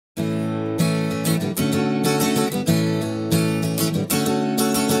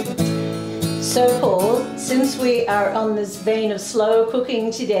So Paul, since we are on this vein of slow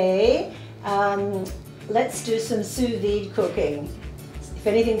cooking today, let's do some sous vide cooking. If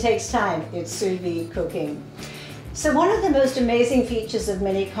anything takes time, it's sous vide cooking. So one of the most amazing features of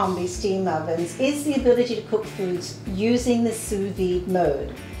many Combi-Steam ovens is the ability to cook foods using the sous vide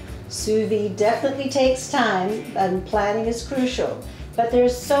mode. Sous vide definitely takes time and planning is crucial, but there are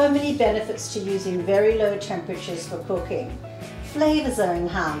so many benefits to using very low temperatures for cooking. Flavors are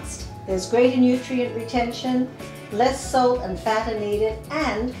enhanced. There's greater nutrient retention, less salt and fat are needed,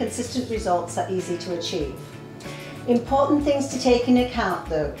 and consistent results are easy to achieve. Important things to take into account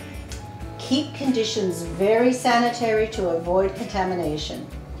though. Keep conditions very sanitary to avoid contamination.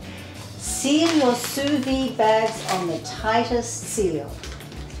 Seal your sous vide bags on the tightest seal.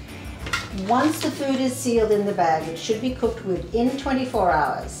 Once the food is sealed in the bag, it should be cooked within 24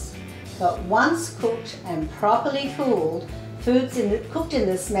 hours. But once cooked and properly cooled, foods cooked in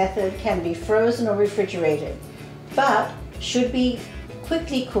this method can be frozen or refrigerated, but should be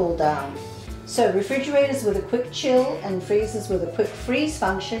quickly cooled down. So refrigerators with a quick chill and freezers with a quick freeze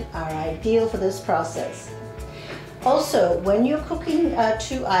function are ideal for this process. Also, when you're cooking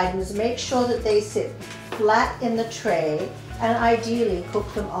two items, make sure that they sit flat in the tray and ideally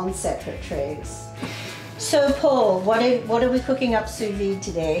cook them on separate trays. So Paul, what are we cooking up sous vide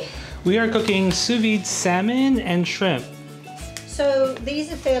today? We are cooking sous vide salmon and shrimp. So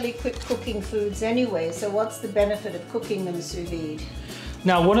these are fairly quick cooking foods anyway, so what's the benefit of cooking them sous vide?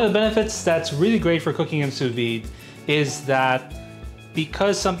 Now, one of the benefits that's really great for cooking in sous vide is that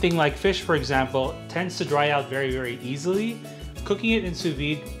because something like fish, for example, tends to dry out very, very easily, cooking it in sous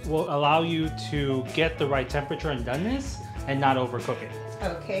vide will allow you to get the right temperature and doneness and not overcook it.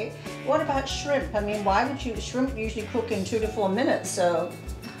 Okay. What about shrimp? I mean, shrimp usually cook in 2 to 4 minutes, so...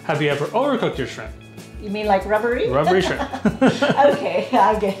 Have you ever overcooked your shrimp? You mean like rubbery? Rubbery shrimp. Okay,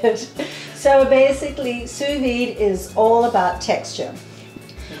 I get it. So basically, sous vide is all about texture.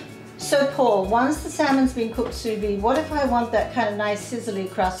 So Paul, once the salmon's been cooked sous vide, what if I want that kind of nice sizzly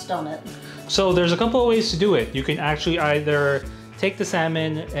crust on it? So there's a couple of ways to do it. You can actually either take the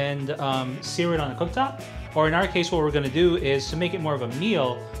salmon and sear it on a cooktop, or in our case, what we're going to do is to make it more of a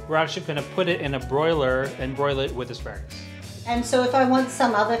meal, we're actually going to put it in a broiler and broil it with asparagus. And so if I want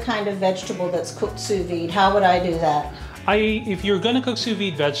some other kind of vegetable that's cooked sous vide, how would I do that? If you're going to cook sous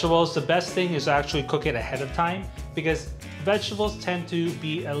vide vegetables, the best thing is to actually cook it ahead of time, because vegetables tend to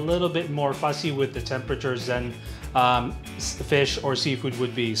be a little bit more fussy with the temperatures than fish or seafood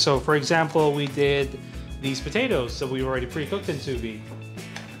would be. So for example, we did these potatoes that we already pre-cooked in sous vide.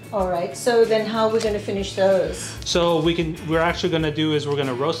 All right, so then how are we going to finish those? So we're actually going to do is we're going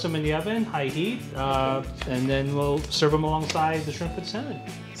to roast them in the oven, high heat, and then we'll serve them alongside the shrimp and salmon.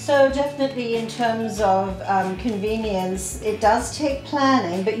 So definitely in terms of convenience, it does take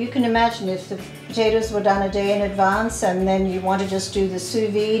planning, but you can imagine if the potatoes were done a day in advance and then you want to just do the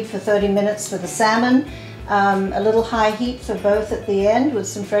sous vide for 30 minutes for the salmon, a little high heat for both at the end with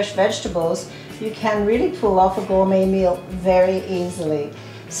some fresh vegetables, you can really pull off a gourmet meal very easily.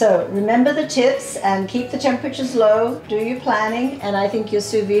 So remember the tips and keep the temperatures low, do your planning, and I think your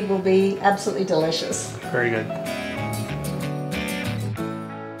sous vide will be absolutely delicious. Very good.